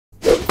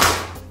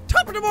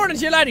Top of the morning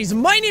to you laddies,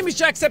 my name is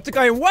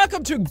Jacksepticeye and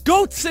welcome to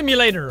Goat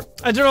Simulator.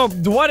 I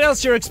don't know what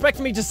else you're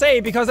expecting me to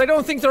say because I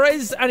don't think there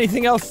is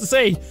anything else to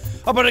say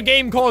about a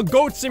game called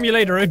Goat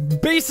Simulator.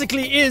 It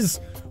basically is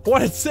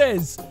what it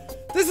says.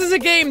 This is a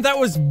game that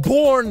was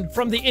born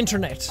from the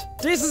internet.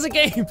 This is a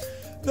game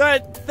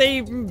that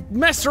they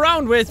messed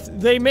around with.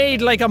 They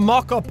made like a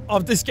mock-up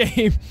of this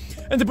game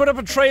and they put up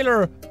a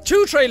trailer,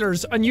 2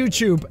 trailers on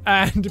YouTube,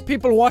 and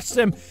people watched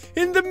them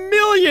in the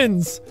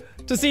millions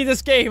to see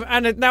this game,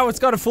 and now it's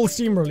got a full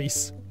Steam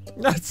release.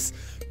 That's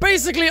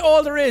basically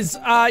all there is.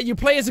 You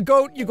play as a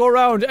goat, you go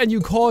around and you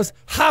cause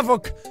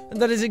havoc,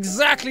 and that is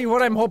exactly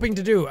what I'm hoping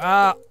to do.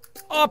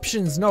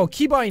 Options, no,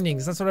 key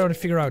bindings, that's what I want to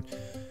figure out.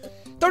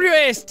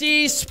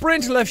 WASD,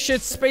 sprint, left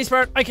shift,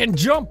 spacebar. I can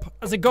jump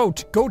as a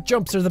goat. Goat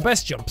jumps are the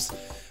best jumps.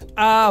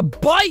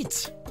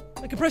 Bite!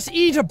 I can press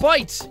E to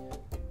bite.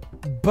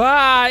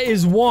 Ba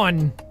is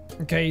 1.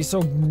 Okay,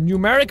 so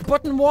numeric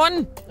button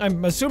 1?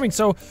 I'm assuming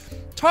so.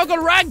 Toggle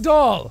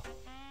ragdoll!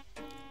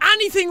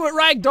 Anything with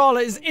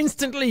ragdoll is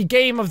instantly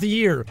game of the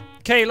year.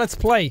 Okay, let's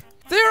play.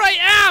 There I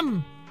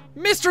am!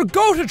 Mr.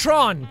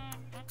 Goatatron!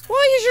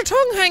 Why is your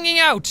tongue hanging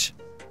out?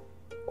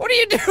 What are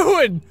you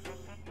doing?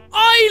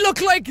 I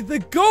look like the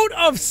goat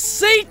of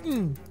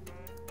Satan!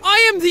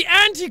 I am the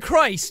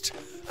Antichrist!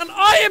 And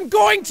I am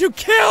going to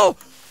kill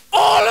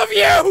all of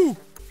you!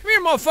 Come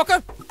here,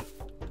 motherfucker!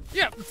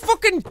 Yeah,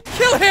 fucking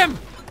kill him!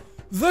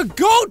 The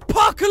goat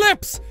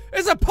apocalypse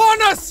is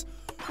upon us!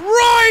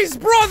 Rise,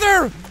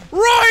 brother!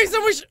 Rise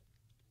and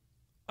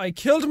I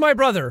killed my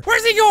brother.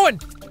 Where's he going?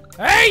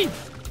 Hey!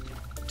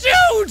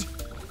 Dude!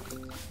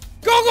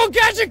 Go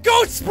gadget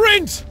goat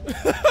sprint!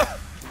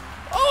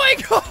 Oh my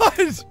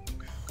god!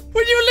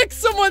 When you lick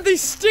someone, they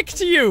stick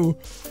to you!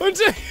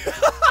 Until you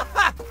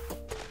have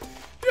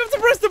to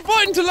press the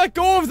button to let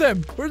go of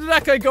them! Where did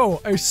that guy go?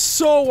 I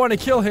so want to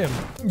kill him.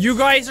 You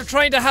guys are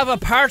trying to have a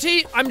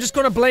party? I'm just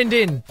gonna blend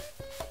in.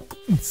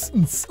 Just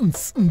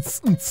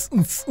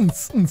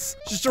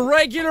a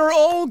regular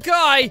old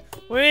guy.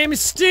 My name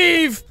is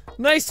Steve.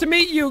 Nice to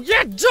meet you.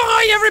 Yeah,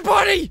 die,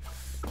 everybody!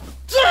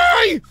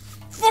 Die!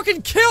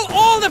 Fucking kill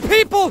all the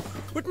people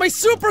with my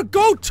super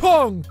goat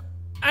tongue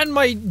and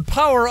my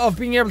power of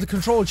being able to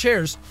control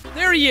chairs.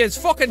 There he is,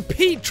 fucking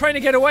Pete trying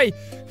to get away.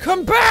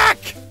 Come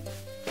back!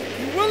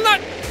 You will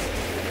not.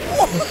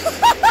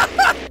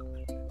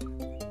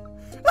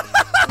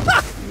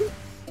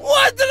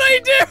 What did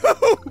I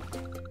do?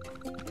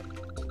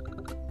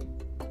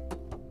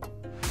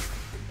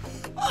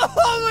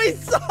 Oh, my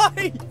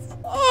sides!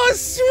 Oh,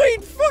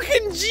 sweet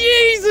fucking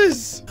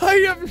Jesus! I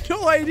have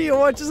no idea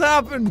what just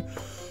happened.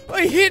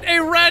 I hit a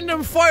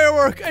random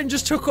firework and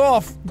just took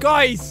off.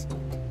 Guys,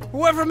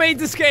 whoever made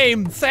this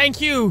game,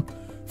 thank you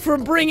for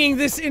bringing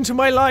this into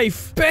my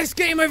life. Best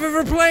game I've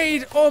ever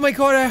played! Oh my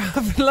god, I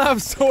haven't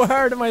laughed so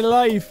hard in my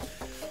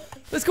life.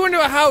 Let's go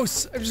into a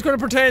house. I'm just gonna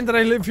pretend that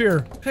I live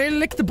here. Can I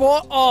lick the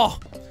ball? Oh.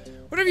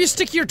 Whatever you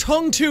stick your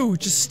tongue to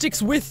just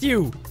sticks with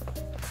you.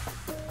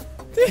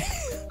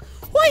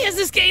 Why has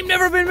this game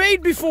never been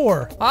made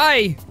before?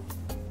 Hi.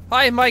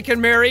 Hi, Mike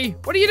and Mary.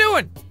 What are you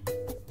doing?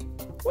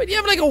 Why do you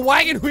have like a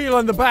wagon wheel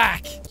on the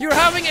back? You're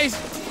having a...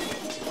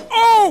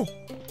 Oh!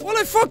 Well,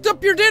 I fucked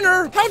up your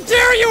dinner. How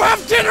dare you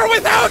have dinner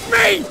without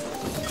me?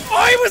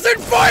 I was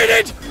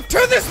invited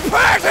to this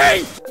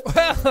party!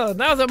 Well,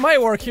 now that my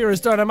work here is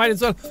done, I might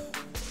as well...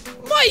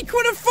 Mike,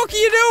 what the fuck are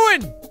you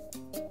doing?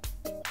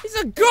 He's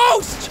a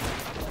ghost!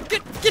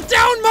 Get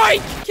down,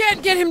 Mike!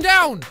 Can't get him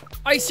down.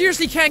 I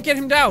seriously can't get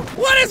him down.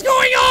 What is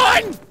going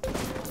on?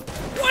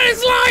 What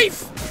is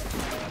life?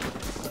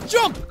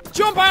 Jump!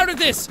 Jump out of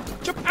this!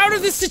 Jump out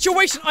of this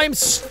situation! I am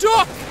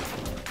stuck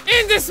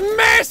in this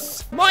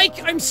mess!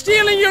 Mike, I'm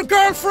stealing your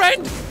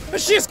girlfriend!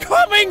 And she's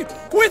coming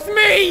with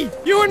me!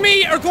 You and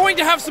me are going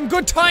to have some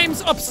good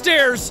times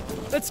upstairs.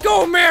 Let's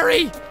go,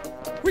 Mary!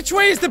 Which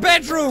way is the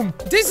bedroom?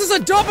 This is a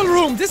double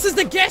room! This is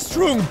the guest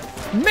room!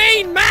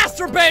 Main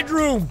master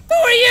bedroom! Who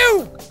are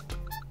you?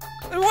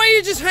 And why are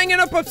you just hanging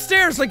up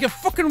upstairs like a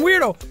fucking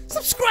weirdo?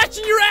 Stop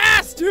scratching your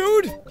ass,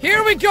 dude!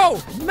 Here we go!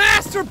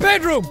 Master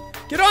bedroom!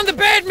 Get on the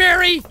bed,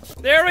 Mary!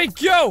 There we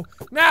go!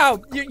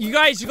 Now, you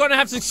guys, you're gonna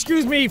have to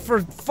excuse me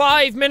for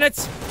 5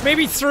 minutes,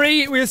 maybe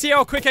 3. We'll see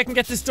how quick I can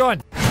get this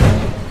done.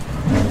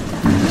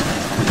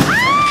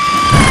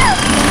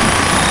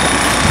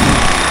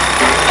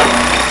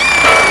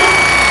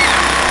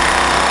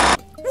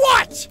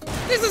 What?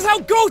 This is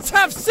how goats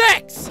have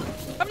sex!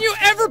 Haven't you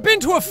ever been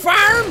to a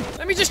farm?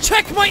 Let me just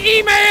check my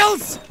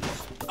emails!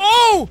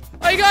 Oh!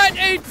 I got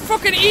a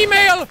fucking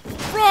email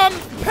from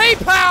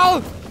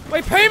PayPal!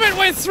 My payment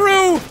went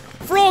through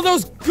for all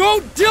those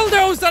goat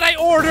dildos that I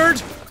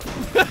ordered!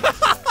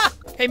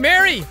 Hey,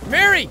 Mary!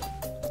 Mary!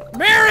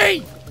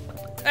 Mary!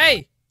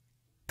 Hey!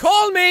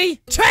 Call me!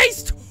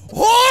 Taste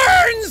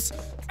horns!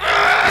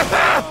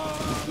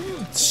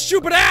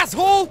 Stupid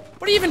asshole!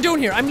 What are you even doing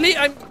here? I'm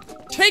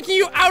taking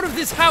you out of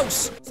this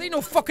house! This ain't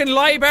no fucking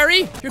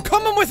library! You're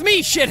coming with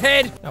me,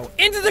 shithead! Now,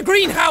 into the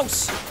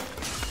greenhouse!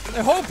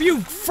 I hope you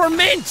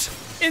ferment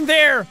in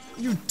there!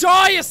 You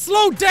die a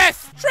slow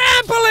death!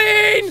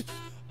 Trampoline!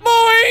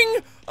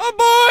 Boing! A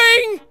boing!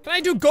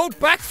 I do goat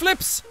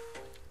backflips?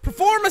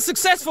 Perform a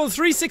successful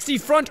 360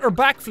 front or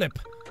backflip.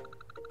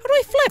 How do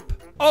I flip?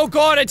 Oh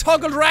god, I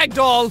toggled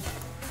ragdoll.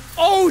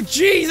 Oh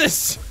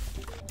Jesus!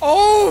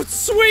 Oh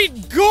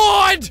sweet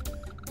god!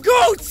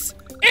 Goats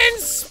in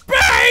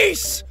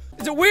space!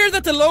 Is it weird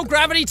that the low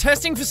gravity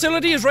testing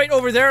facility is right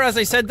over there as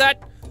I said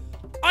that?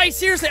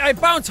 Seriously, I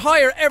bounce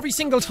higher every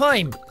single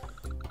time.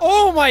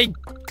 Oh my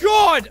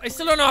god! I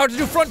still don't know how to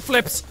do front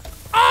flips.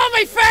 Oh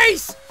my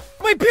face!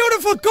 My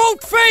beautiful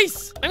goat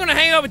face! I'm gonna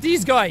hang out with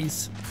these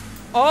guys.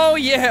 Oh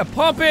yeah,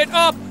 pump it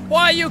up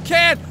while you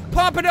can.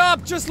 Pump it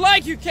up just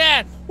like you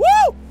can.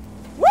 Woo!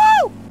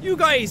 Woo! You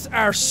guys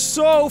are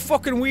so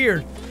fucking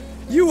weird.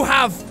 You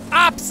have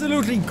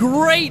absolutely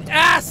great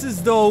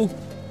asses though.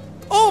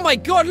 Oh my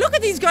god, look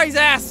at these guys'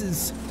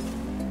 asses.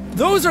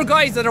 Those are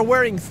guys that are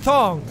wearing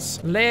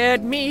thongs.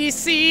 Let me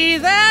see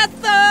that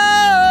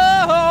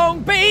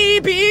thong,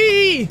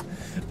 baby.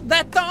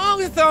 That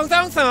thong, thong,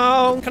 thong,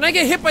 thong. Can I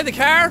get hit by the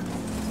car?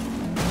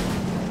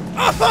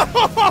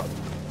 Oh!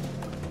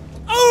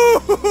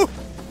 Oh!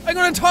 I'm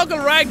gonna toggle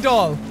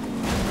ragdoll.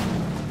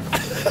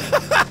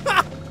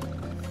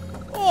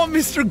 Oh,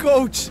 Mr.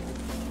 Goat.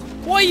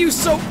 Why are you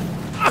so...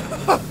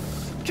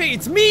 Okay,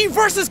 it's me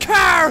versus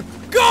car.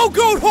 Go,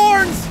 goat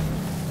horns!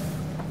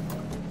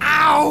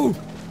 Ow!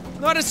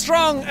 Not as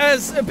strong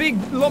as a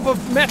big lump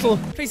of metal.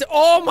 Please.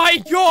 Oh my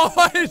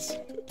god!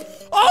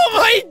 Oh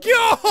my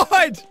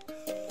god!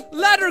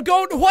 Ladder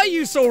goat, why are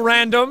you so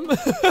random? What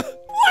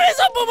is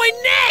up with my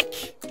neck?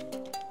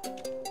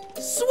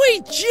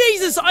 Sweet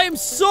Jesus, I am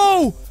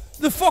so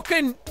the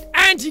fucking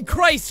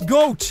Antichrist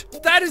goat.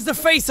 That is the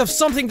face of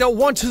something that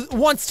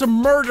wants to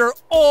murder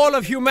all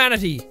of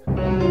humanity.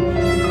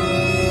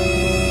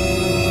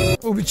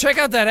 Oh, but check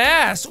out that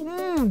ass.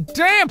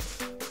 Damn!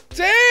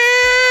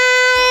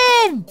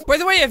 Damn! By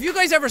the way, have you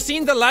guys ever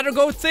seen the ladder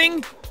goat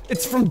thing?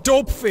 It's from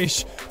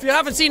Dopefish. If you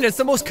haven't seen it, it's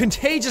the most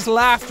contagious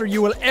laughter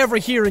you will ever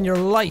hear in your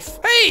life.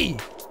 Hey!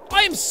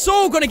 I am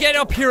so gonna get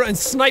up here and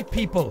snipe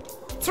people.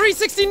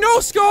 360 no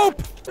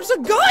scope! There's a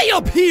guy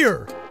up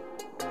here!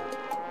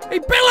 Hey,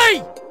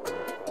 Billy!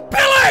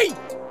 Billy!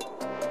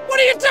 What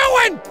are you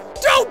doing?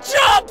 Don't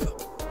jump!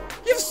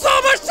 You've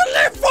so much to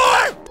live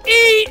for!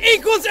 E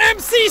equals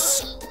MC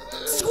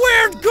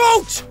squared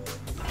goat!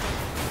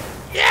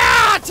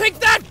 Yeah! Take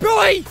that,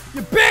 Billy!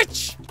 You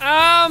bitch!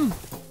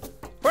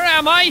 Where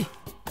am I?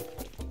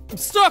 I'm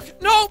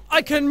stuck. No,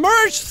 I can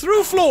merge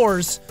through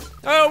floors.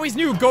 I always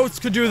knew goats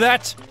could do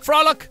that.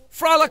 Frolic,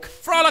 frolic,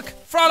 frolic,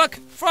 frolic,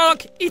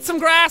 frolic. Eat some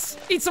grass,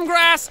 eat some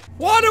grass.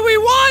 What do we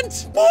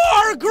want?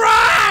 More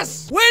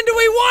grass! When do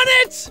we want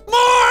it?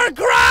 More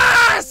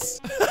grass!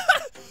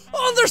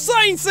 All their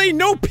signs say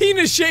no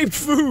penis-shaped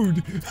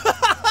food.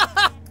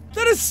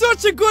 That is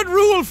such a good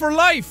rule for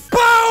life.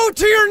 Bow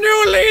to your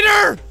new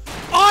leader!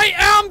 I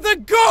am the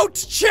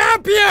GOAT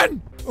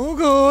champion! Oh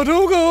god,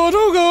 oh god,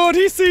 oh god,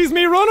 he sees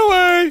me, run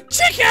away!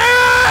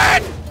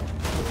 Chicken!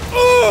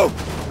 Oh!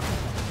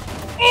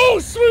 Oh,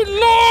 sweet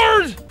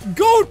lord!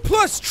 Goat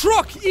plus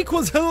truck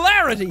equals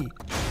hilarity.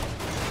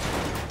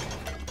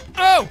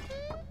 Oh!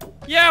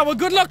 Yeah, well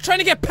good luck trying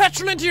to get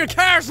petrol into your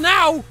cars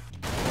now!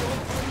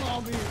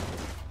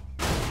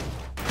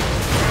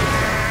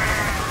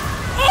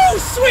 Oh,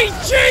 sweet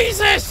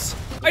Jesus!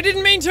 I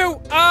didn't mean to.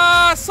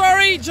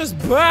 Sorry, just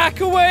back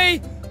away.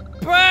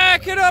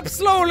 Back it up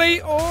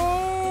slowly.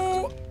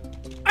 Oh,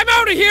 I'm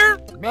out of here.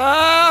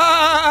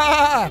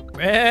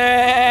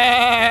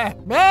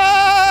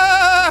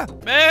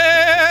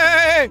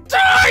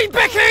 Die,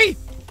 Becky!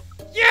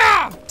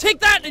 Yeah! Take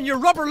that in your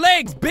rubber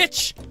legs,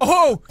 bitch!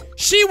 Oh,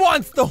 she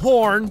wants the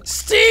horn.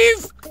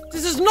 Steve,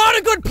 this is not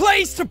a good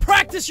place to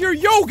practice your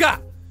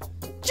yoga.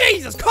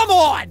 Jesus, come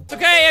on!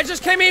 Okay, I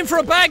just came in for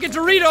a bag of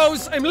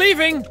Doritos. I'm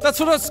leaving.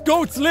 That's what us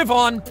goats live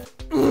on.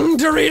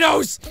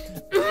 Doritos!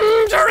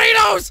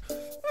 Doritos!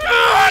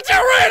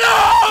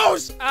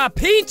 Doritos!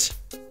 Pete?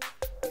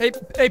 Hey,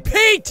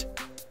 Pete!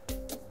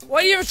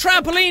 Why do you have a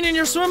trampoline in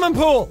your swimming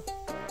pool?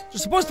 You're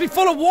supposed to be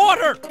full of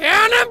water.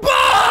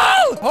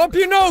 Cannonball! Hope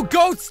you know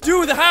goats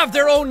do have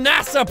their own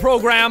NASA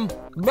program. Oh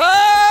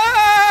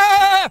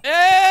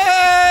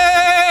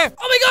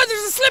my god,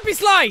 there's a slippy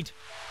slide!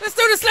 Let's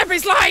do the slippy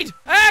slide!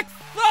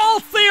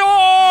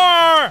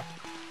 Excelsior!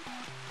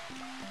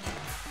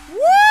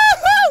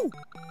 Woohoo!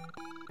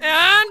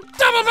 And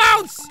double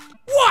bounce!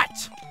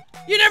 What?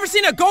 You never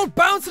seen a goat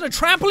bounce on a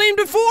trampoline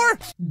before?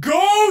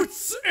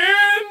 Goats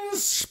in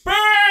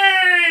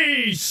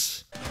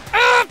space!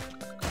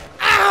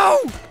 Ow!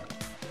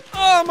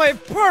 Oh, my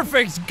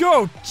perfect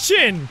goat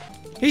chin!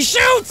 He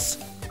shoots!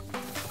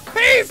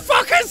 He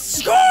fucking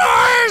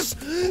scores!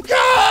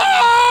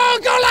 Go!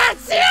 Go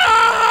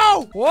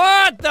Lazio!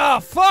 What the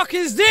fuck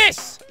is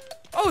this?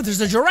 Oh,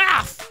 there's a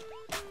giraffe.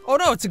 Oh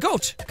no, it's a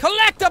goat.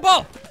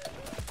 Collectible!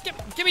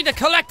 Give me the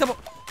collectible.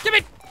 Give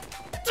me...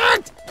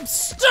 I'm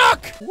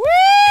stuck!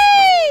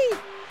 Whee!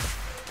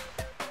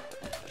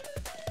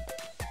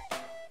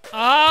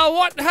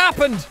 What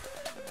happened?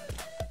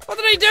 What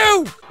did I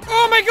do?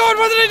 Oh my god,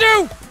 what did I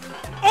do?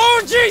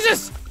 Oh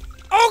Jesus!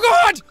 Oh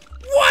god!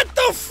 What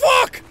the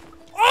fuck?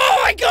 Oh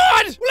my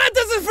god! Let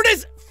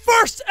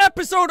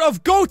episode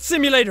of Goat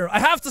Simulator. I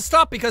have to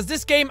stop because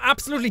this game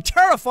absolutely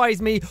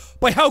terrifies me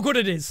by how good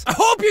it is. I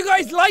hope you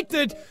guys liked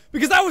it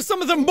because that was some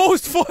of the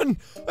most fun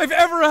I've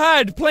ever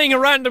had playing a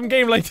random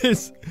game like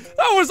this.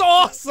 That was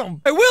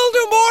awesome. I will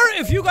do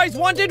more if you guys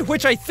wanted,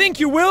 which I think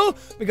you will,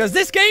 because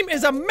this game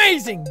is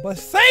amazing. But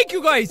thank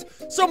you guys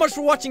so much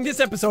for watching this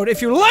episode.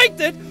 If you liked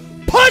it,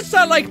 punch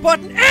that like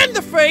button in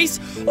the face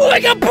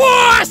like a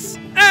boss!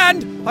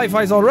 And high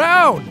fives all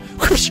around.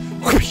 Whoosh,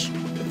 whoosh.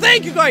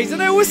 Thank you guys,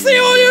 and I will see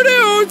all you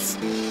dudes!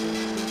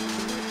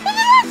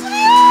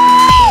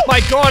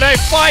 My god, I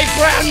have 5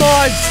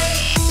 grandmas!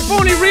 If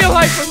only real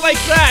life was like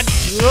that!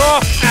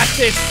 Look at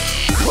this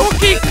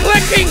cookie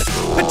clicking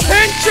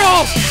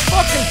potential!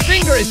 Fucking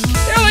finger is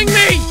killing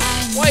me!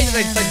 Why did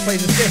I decide to play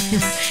this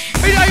game?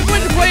 I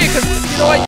went to play it because, you know,